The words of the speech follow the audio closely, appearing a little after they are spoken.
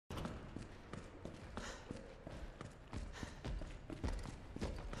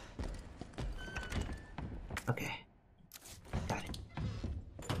Okay. Got it.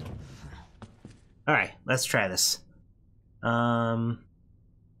 Alright, let's try this. The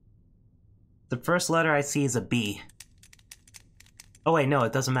first letter I see is a B. Oh wait, no,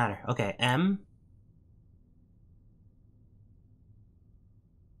 it doesn't matter. Okay, M.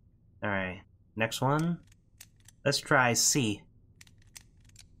 Alright, next one. Let's try C.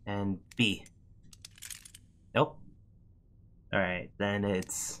 And B. Nope. Alright, then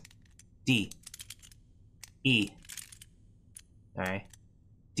it's D. E. Alright.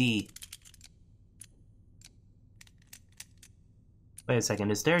 D. Wait a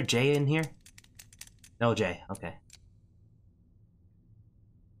second, is there a J in here? No J, okay.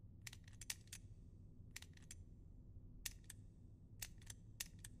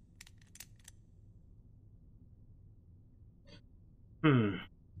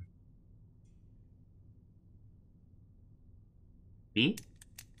 B?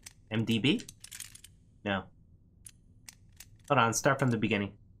 MDB? No. Hold on, start from the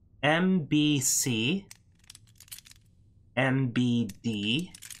beginning. MBC. MBD.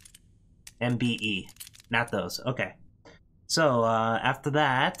 MBE. Not those. Okay. So, after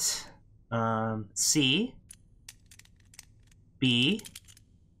that, C. B.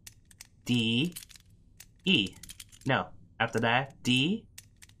 D. E. No. After that, D.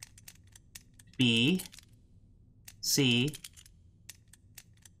 B. C.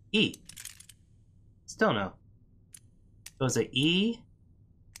 E. Still no. So is it E?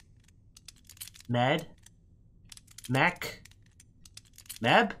 Med? Mech?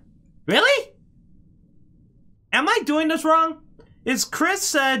 Meb? Really? Am I doing this wrong? Is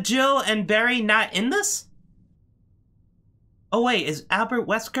Chris, Jill, and Barry not in this? Oh wait, is Albert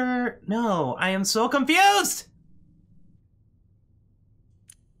Wesker? No, I am so confused!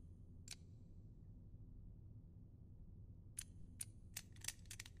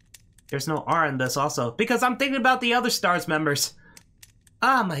 There's no R in this also, because I'm thinking about the other STARS members.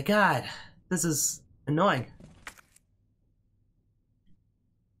 Oh my god, this is annoying.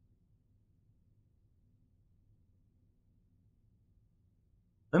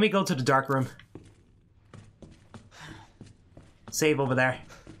 Let me go to the dark room. Save over there.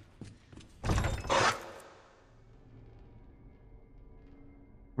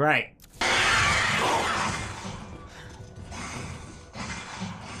 Right.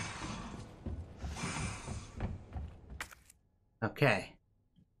 Okay.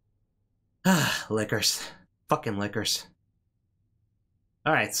 Lickers. Fucking lickers.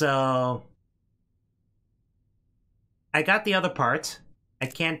 Alright, so... I got the other part. I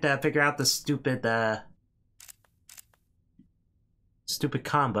can't figure out the stupid, stupid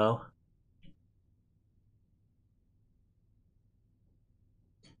combo.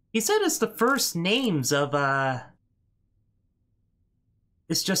 He said it's the first names of,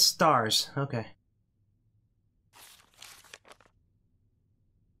 it's just stars. Okay.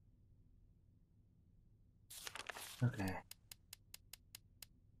 Okay.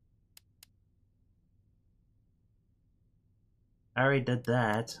 I already did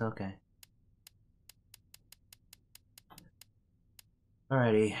that. Okay.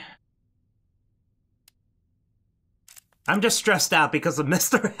 Alrighty. I'm just stressed out because of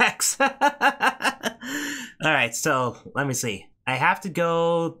Mr. X. Alright, so let me see. I have to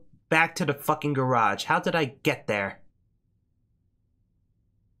go back to the fucking garage. How did I get there?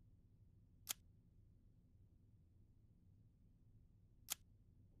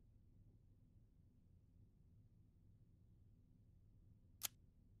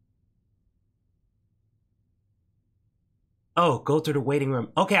 Oh, go to the waiting room.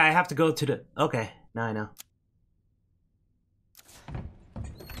 Okay, I have to go to the... Okay, now I know.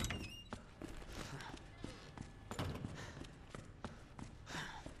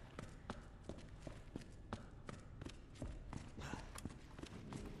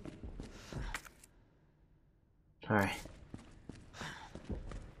 Alright.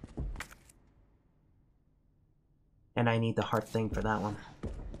 And I need the heart thing for that one.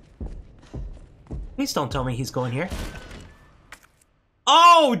 Please don't tell me he's going here.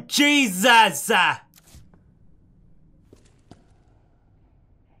 Oh, Jesus!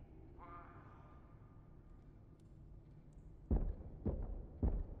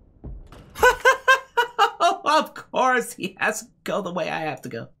 Of course, he has to go the way I have to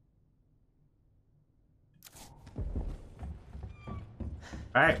go.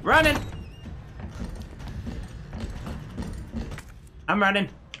 Alright, running! I'm running.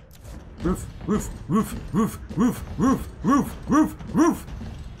 Roof, roof, roof, roof, roof, roof, roof, roof, roof.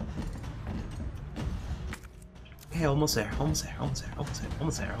 Okay, almost there, almost there, almost there, almost there,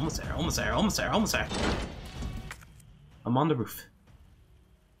 almost there, almost there, almost there, almost there, almost there. I'm on the roof.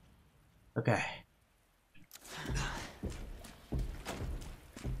 Okay.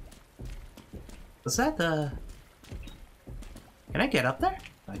 Was that the... Can I get up there?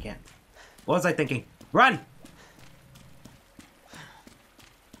 I can't. What was I thinking? Run!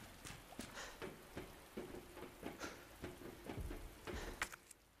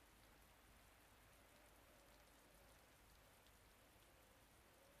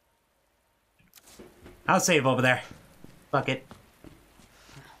 I'll save over there. Fuck it.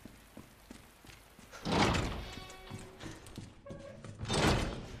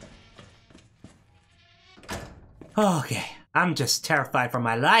 Okay, I'm just terrified for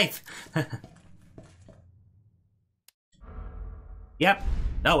my life. Yep.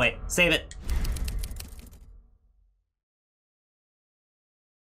 Oh wait, save it.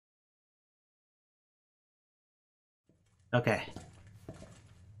 Okay.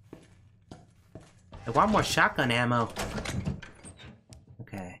 I want more shotgun ammo.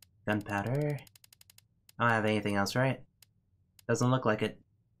 Okay, gunpowder. I don't have anything else, right? Doesn't look like it.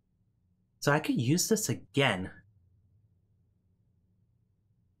 So I could use this again.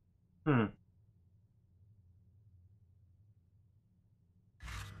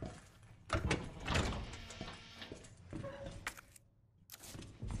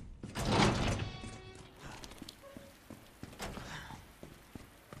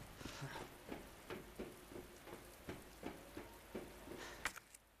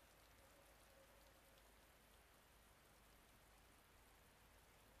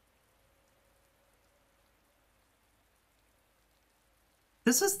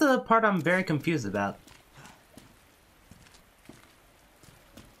 This is the part I'm very confused about.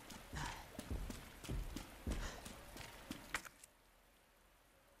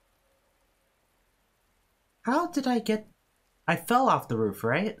 How did I get... I fell off the roof,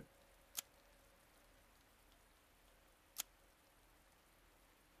 right?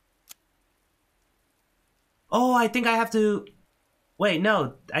 Oh, I think I have to... Wait,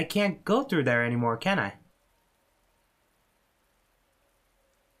 no, I can't go through there anymore, can I?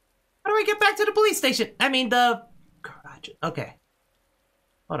 How do I get back to the police station? I mean, the garage. Okay.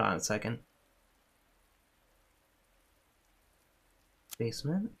 Hold on a second.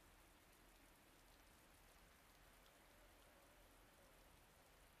 Basement.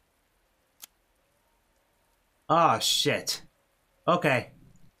 Oh, shit. Okay.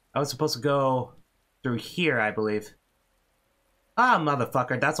 I was supposed to go through here, I believe. Ah,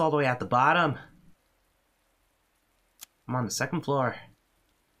 motherfucker. That's all the way at the bottom. I'm on the second floor.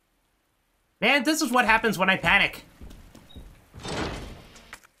 Man, this is what happens when I panic.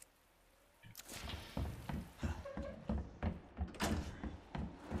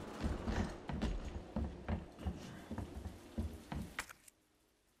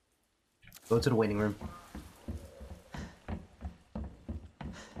 Go to the waiting room.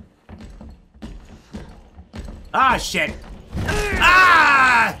 Ah, shit.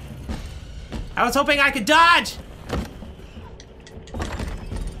 Ah! I was hoping I could dodge.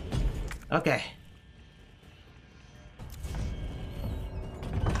 Okay.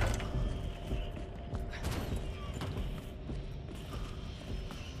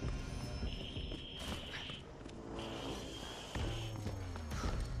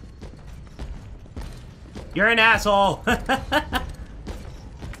 You're an asshole.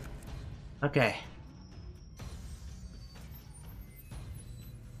 Okay.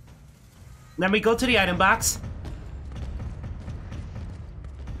 Then we go to the item box.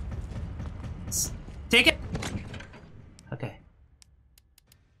 Take it. Okay.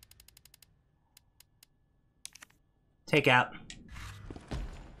 Take out.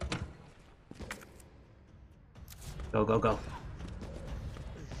 Go, go, go.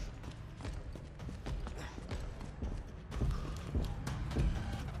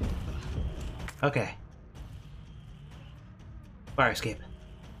 Okay. Fire escape.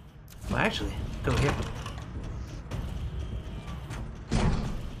 Well, actually, go here.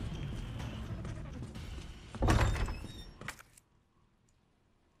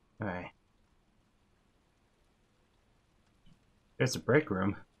 Alright. There's the break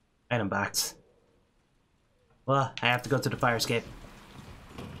room. Item box. Well, I have to go to the fire escape.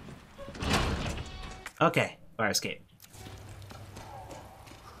 Okay, fire escape.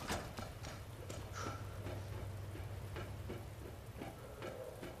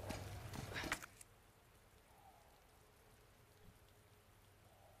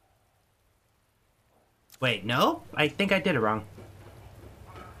 Wait, no? I think I did it wrong.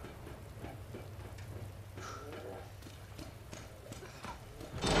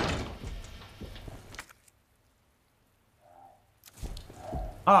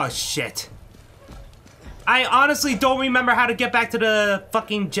 Oh, shit. I honestly don't remember how to get back to the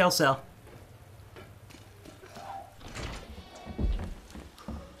fucking jail cell.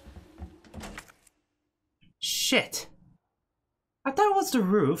 that was the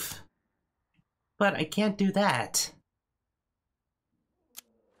roof. But I can't do that.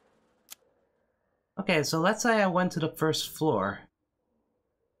 Okay, so let's say I went to the first floor.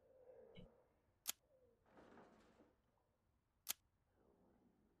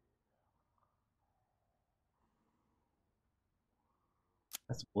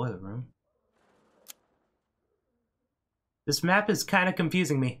 That's the boiler room. This map is kind of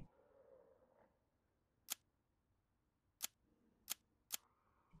confusing me.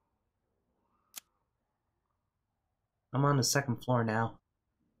 I'm on the second floor now.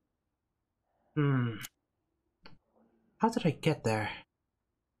 How did I get there?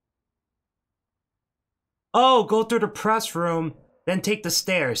 Oh, go through the press room, then take the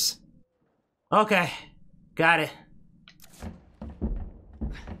stairs. Okay, got it.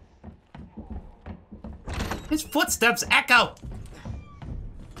 His footsteps echo!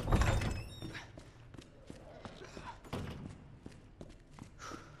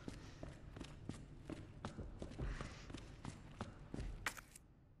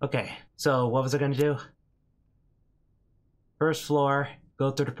 Okay, so what was I gonna do? First floor,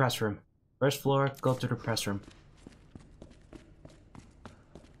 go through the press room. First floor, go through the press room.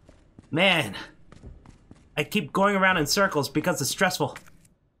 Man, I keep going around in circles because it's stressful.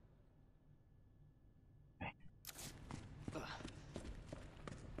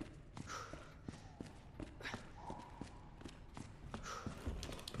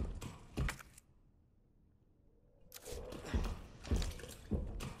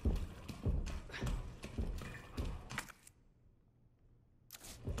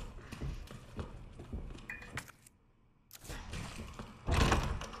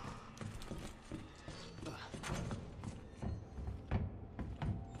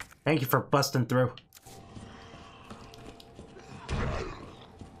 Thank you for busting through.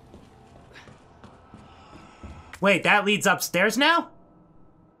 Wait, that leads upstairs now?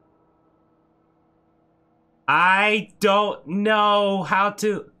 I don't know how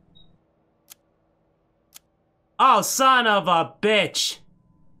to... Oh, son of a bitch!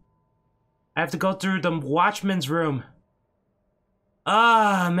 I have to go through the watchman's room.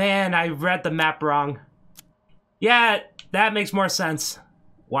 Ah, man, I read the map wrong. Yeah, that makes more sense.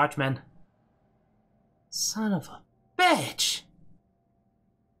 Watchman. Son of a bitch!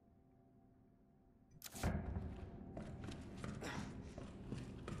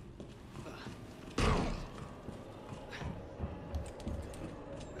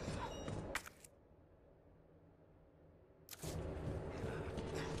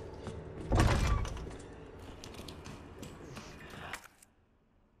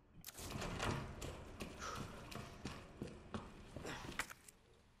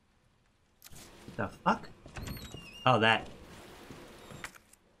 The fuck? Oh, that.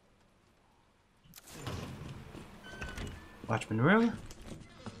 Watchman room.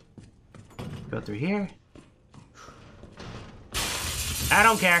 Go through here. I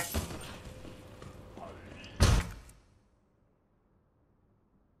don't care.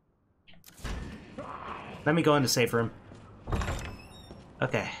 Let me go in the safe room.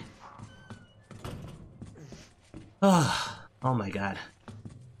 Okay. Oh my god.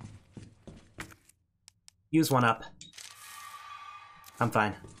 Use one up. I'm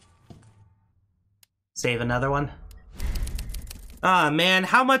fine. Save another one. Ah, man,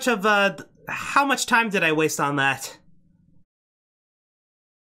 how much time did I waste on that?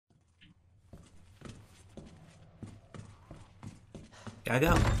 Gotta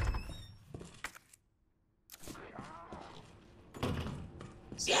go.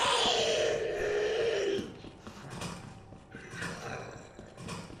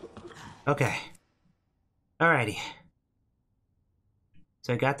 Okay. Alrighty.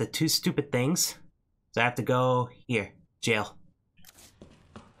 So I got the two stupid things. So I have to go here. Jail.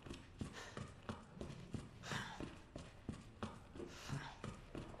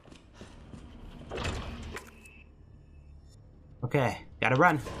 Okay, gotta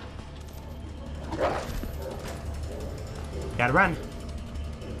run. Gotta run.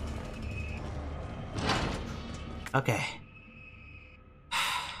 Okay.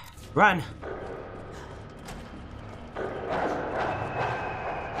 Run.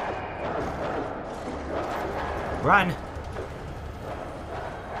 Run.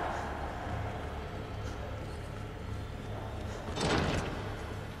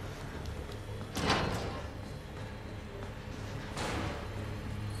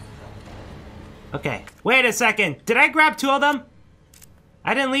 Okay, wait a second. Did I grab two of them?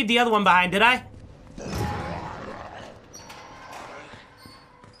 I didn't leave the other one behind, did I?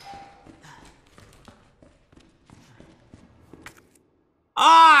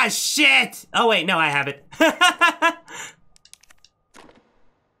 Ah, shit! Oh wait, no, I have it.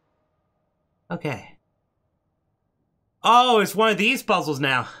 Okay. Oh, it's one of these puzzles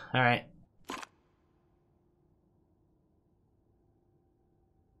now. Alright.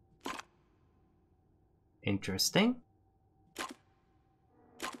 Interesting.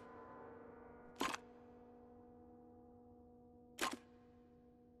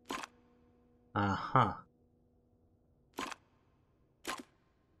 Uh-huh.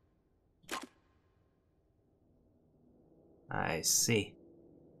 I see.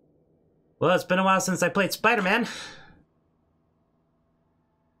 Well, it's been a while since I played Spider-Man.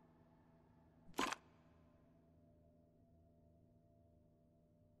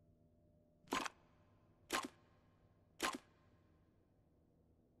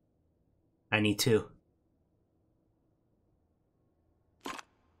 I need to.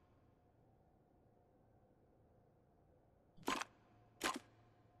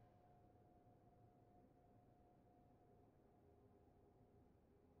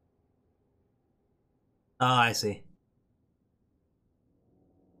 Oh, I see.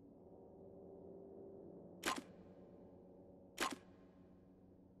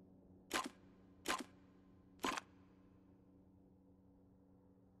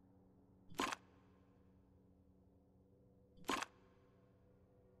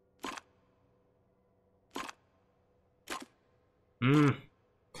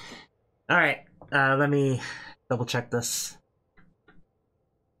 Alright, let me double check this.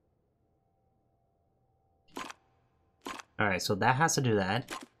 Alright, so that has to do that.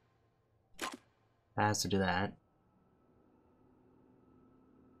 That has to do that.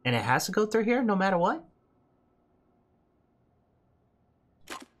 And it has to go through here no matter what?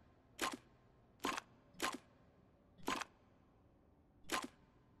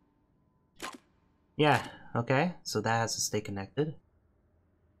 Yeah, okay, so that has to stay connected.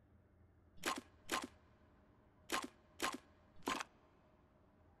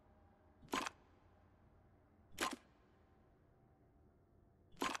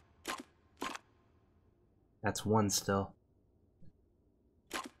 That's one still.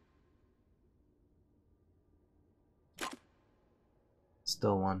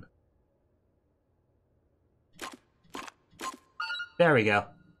 Still one. There we go.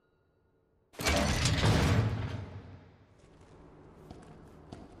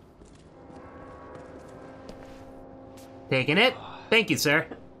 Taking it. Thank you, sir.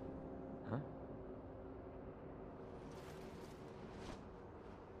 Huh?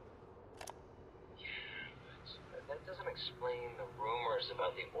 That doesn't explain the rumors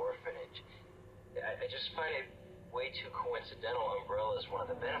about the orphanage. I just find it way too coincidental Umbrella's one of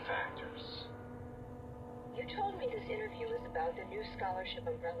the benefactors. You told me this interview was about the new scholarship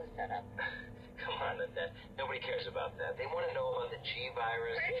Umbrella set up. Come on, that nobody cares about that. They want to know about the G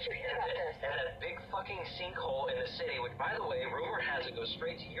virus Where did you hear about this? and that big fucking sinkhole in the city, which, by the way, rumor has it goes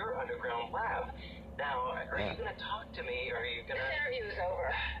straight to your underground lab. Now, are you gonna talk to me, or are you gonna... This interview's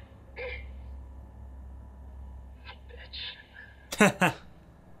over. Bitch.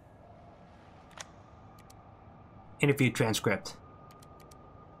 Interview transcript.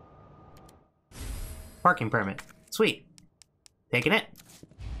 Parking permit. Sweet. Taking it.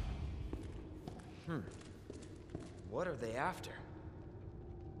 What are they after?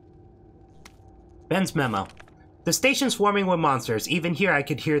 Ben's memo. The station's swarming with monsters. Even here I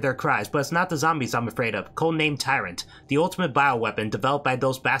could hear their cries, but it's not the zombies I'm afraid of. Codenamed Tyrant. The ultimate bioweapon developed by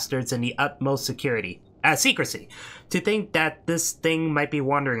those bastards in the utmost security. Secrecy. To think that this thing might be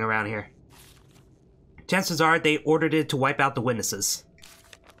wandering around here. Chances are they ordered it to wipe out the witnesses.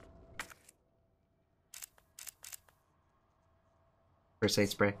 First aid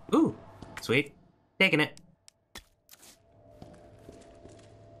spray. Ooh, sweet. Taking it.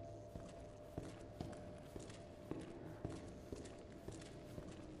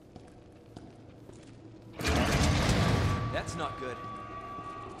 That's not good.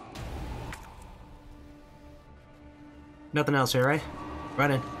 Nothing else here, right?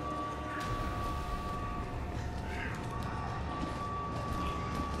 Running.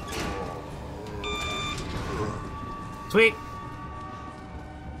 Sweet.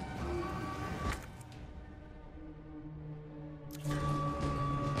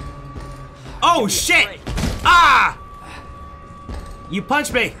 Oh shit! Ah! You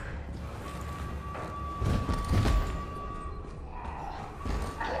punched me!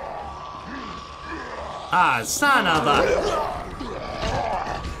 Ah, son of a...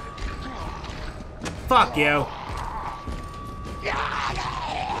 Fuck you.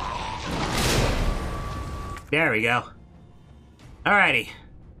 There we go. Alrighty.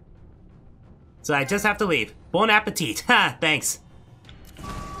 So I just have to leave. Bon appetit. Ha, thanks.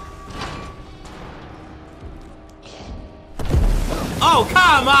 Oh,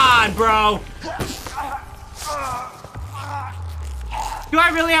 come on, bro! Do I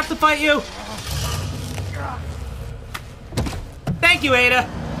really have to fight you? Thank you, Ada!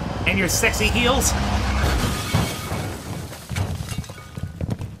 And your sexy heels.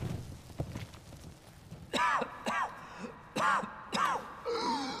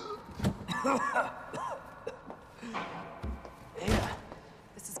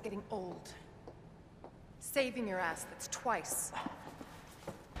 This is getting old. Saving your ass, that's twice.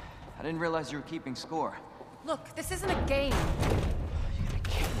 I didn't realize you were keeping score. Look, this isn't a game.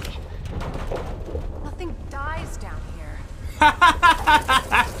 Nothing dies down here.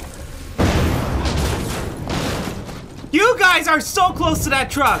 You guys are so close to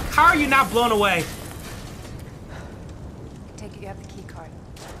that truck. How are you not blown away? I take it you have the key card.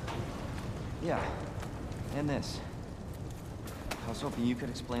 Yeah, and this. I was hoping you could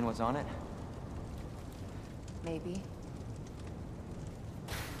explain what's on it. Maybe.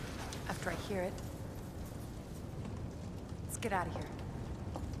 After I hear it. Let's get out of here.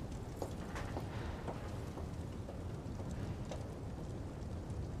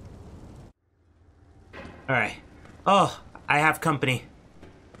 Alright. Oh, I have company.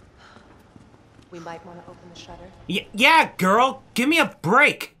 We might want to open the shutter. Yeah, girl! Give me a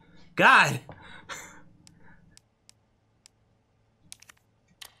break! God!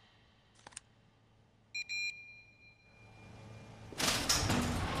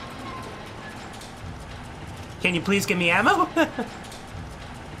 Can you please give me ammo?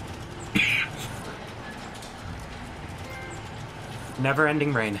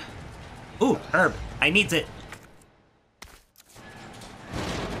 Never-ending rain. Ooh, herb. I needs it.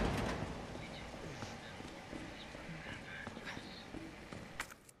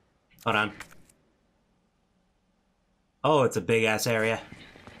 Hold on. Oh, it's a big-ass area.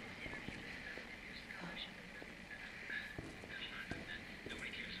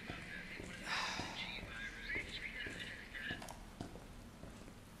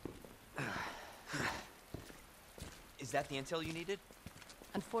 Is that the intel you needed?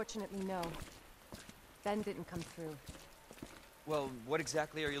 Unfortunately, no. Ben didn't come through. Well, what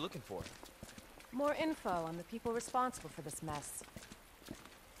exactly are you looking for? More info on the people responsible for this mess.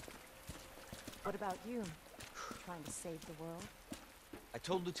 What about you? Trying to save the world? I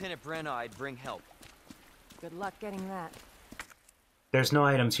told Lieutenant Brenna I'd bring help. Good luck getting that. There's no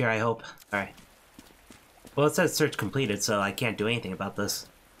items here, I hope. Alright. Well, it says search completed, so I can't do anything about this.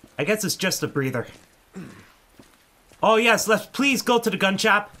 I guess it's just a breather. Oh yes, let's please go to the gun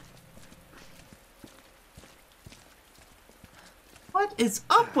shop. What is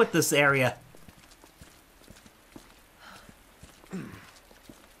up with this area?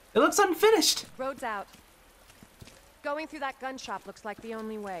 It looks unfinished. Road's out. Going through that gun shop looks like the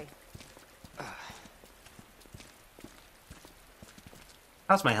only way.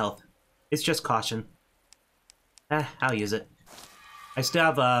 How's my health? It's just caution. I'll use it. I still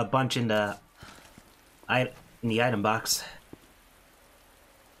have a bunch in the item box.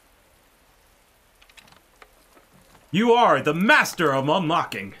 You are the master of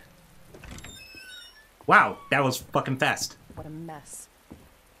unlocking. Wow, that was fucking fast. What a mess.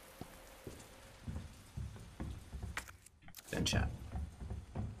 Gunshot.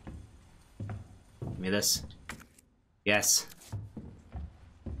 Give me this. Yes.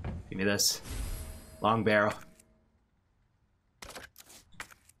 Give me this. Long barrel.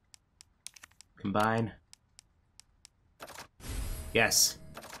 Combine. Yes.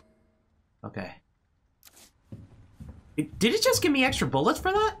 Okay. Did it just give me extra bullets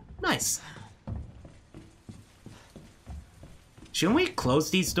for that? Nice. Shouldn't we close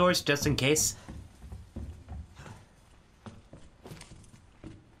these doors just in case?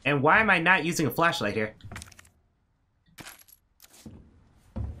 And why am I not using a flashlight here?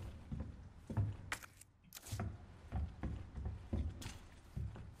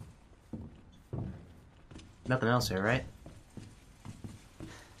 Nothing else here, right?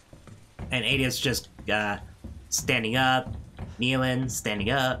 And Ada's just, standing up, kneeling, standing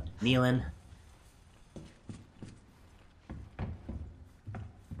up, kneeling.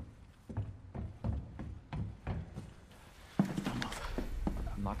 I'm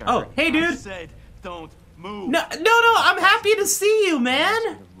not gonna Oh, hurt you. hey, dude! I said, don't move. No, I'm happy to see you, man!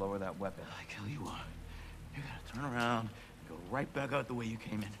 Sort of lower that weapon. Like hell you are. You gotta turn around and go right back out the way you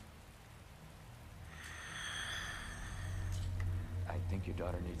came in. I think your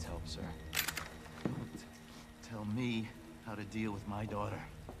daughter needs help, sir. Don't tell me how to deal with my daughter.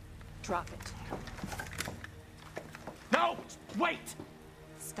 Drop it. No! Wait!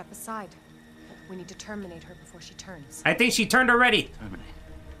 Step aside. We need to terminate her before she turns. I think she turned already. Terminate.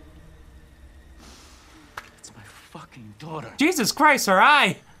 It's my fucking fucking daughter. Jesus Christ, her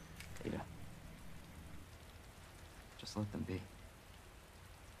eye! Ada. Just let them be.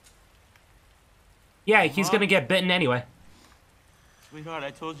 Yeah, he's gonna get bitten anyway. Sweetheart,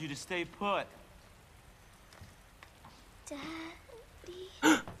 I told you to stay put. Daddy.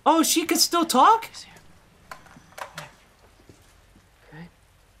 Oh, she can still talk? Okay.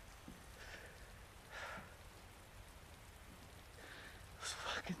 Those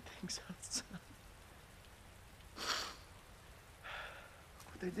fucking things outside.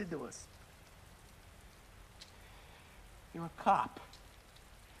 Look what they did to us. You're a cop.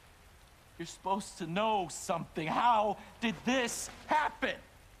 You're supposed to know something. How did this happen?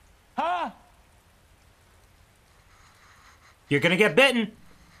 Huh? You're gonna get bitten.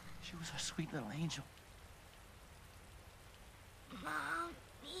 She was our sweet little angel. Mommy.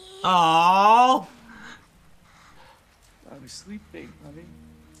 Oh. I was sleeping, honey.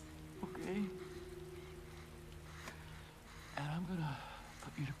 Okay? And I'm gonna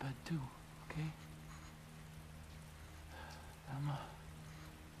put you to bed too, okay? Emma.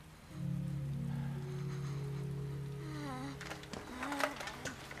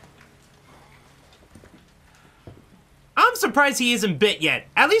 I'm surprised he isn't bit yet.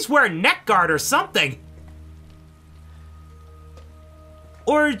 At least wear a neck guard or something.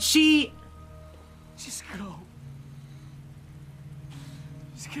 Or she... Just go.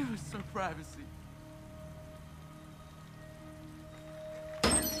 Just give us some privacy.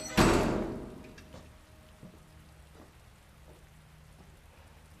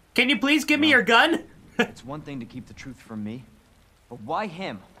 Can you please give me your gun? It's one thing to keep the truth from me, but why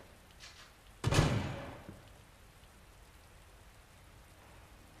him?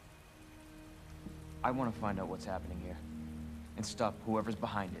 I want to find out what's happening here, and stop whoever's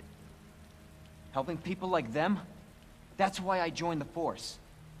behind it. Helping people like them? That's why I joined the Force.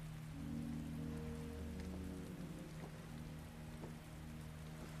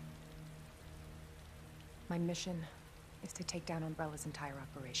 My mission is to take down Umbrella's entire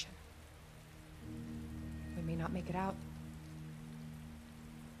operation. We may not make it out.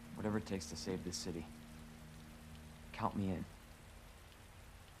 Whatever it takes to save this city. Count me in.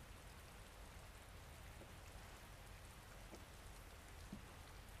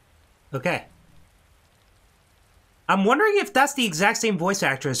 Okay. I'm wondering if that's the exact same voice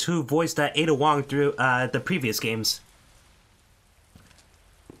actress who voiced Ada Wong through the previous games.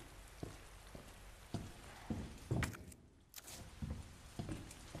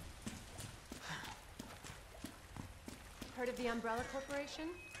 Heard of the Umbrella Corporation?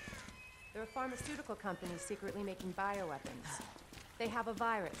 They're a pharmaceutical company secretly making bioweapons. They have a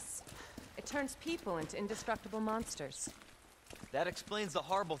virus. It turns people into indestructible monsters. That explains the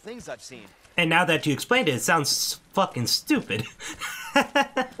horrible things I've seen. And now that you explained it, it sounds fucking stupid.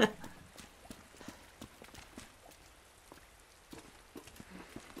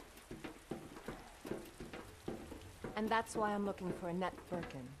 And that's why I'm looking for Annette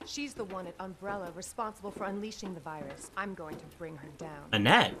Birkin. She's the one at Umbrella responsible for unleashing the virus. I'm going to bring her down.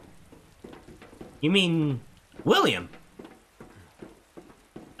 Annette? You mean William?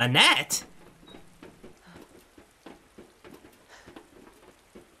 Annette?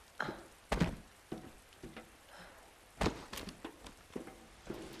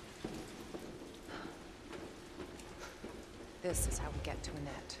 This is how we get to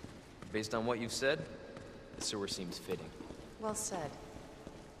Annette. Based on what you've said, the sewer seems fitting. Well said.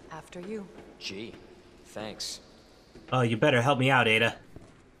 After you. Gee, thanks. Oh, you better help me out, Ada.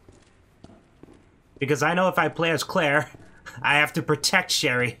 Because I know if I play as Claire, I have to protect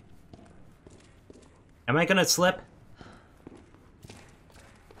Sherry. Am I gonna slip?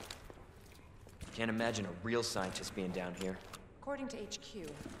 Can't imagine a real scientist being down here. According to HQ,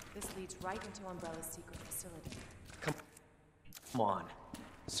 this leads right into Umbrella's secret facility. Come on.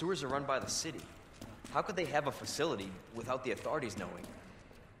 Sewers are run by the city. How could they have a facility without the authorities knowing?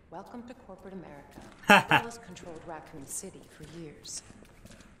 Welcome to corporate America. Umbrella's controlled Raccoon City for years.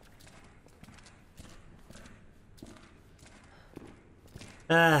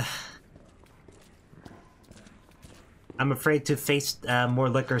 I'm afraid to face more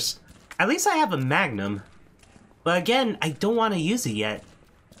liquors. At least I have a Magnum. But again, I don't want to use it yet.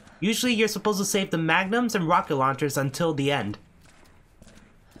 Usually you're supposed to save the Magnums and rocket launchers until the end,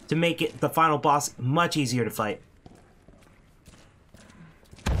 to make it the final boss much easier to fight.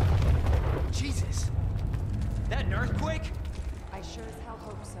 Jesus! That an earthquake? I sure as hell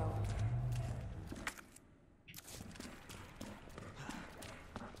hope so.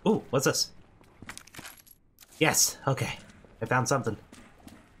 Ooh, what's this? Yes, okay. I found something.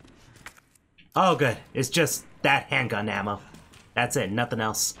 Oh, good. It's just that handgun ammo. That's it, nothing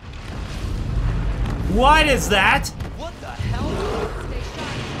else. What is that?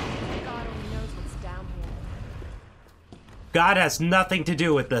 God has nothing to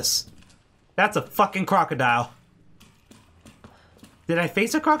do with this. That's a fucking crocodile. Did I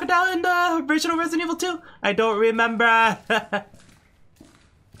face a crocodile in the original Resident Evil 2? I don't remember.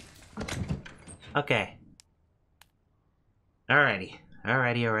 Okay. Alrighty.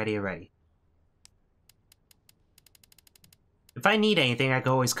 If I need anything, I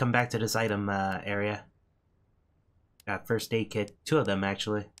can always come back to this item area. Got first aid kit. 2 of them,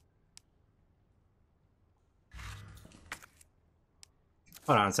 actually.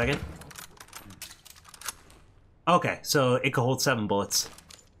 Hold on a second. Okay, so it could hold 7 bullets.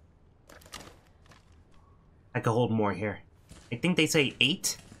 I could hold more here. I think they say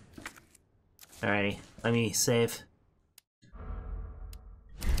 8. Alrighty, let me save.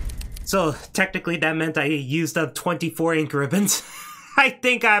 So, technically that meant I used up 24 ink ribbons. I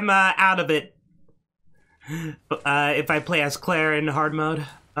think I'm out of it. If I play as Claire in hard mode.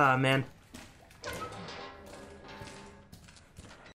 Oh, man.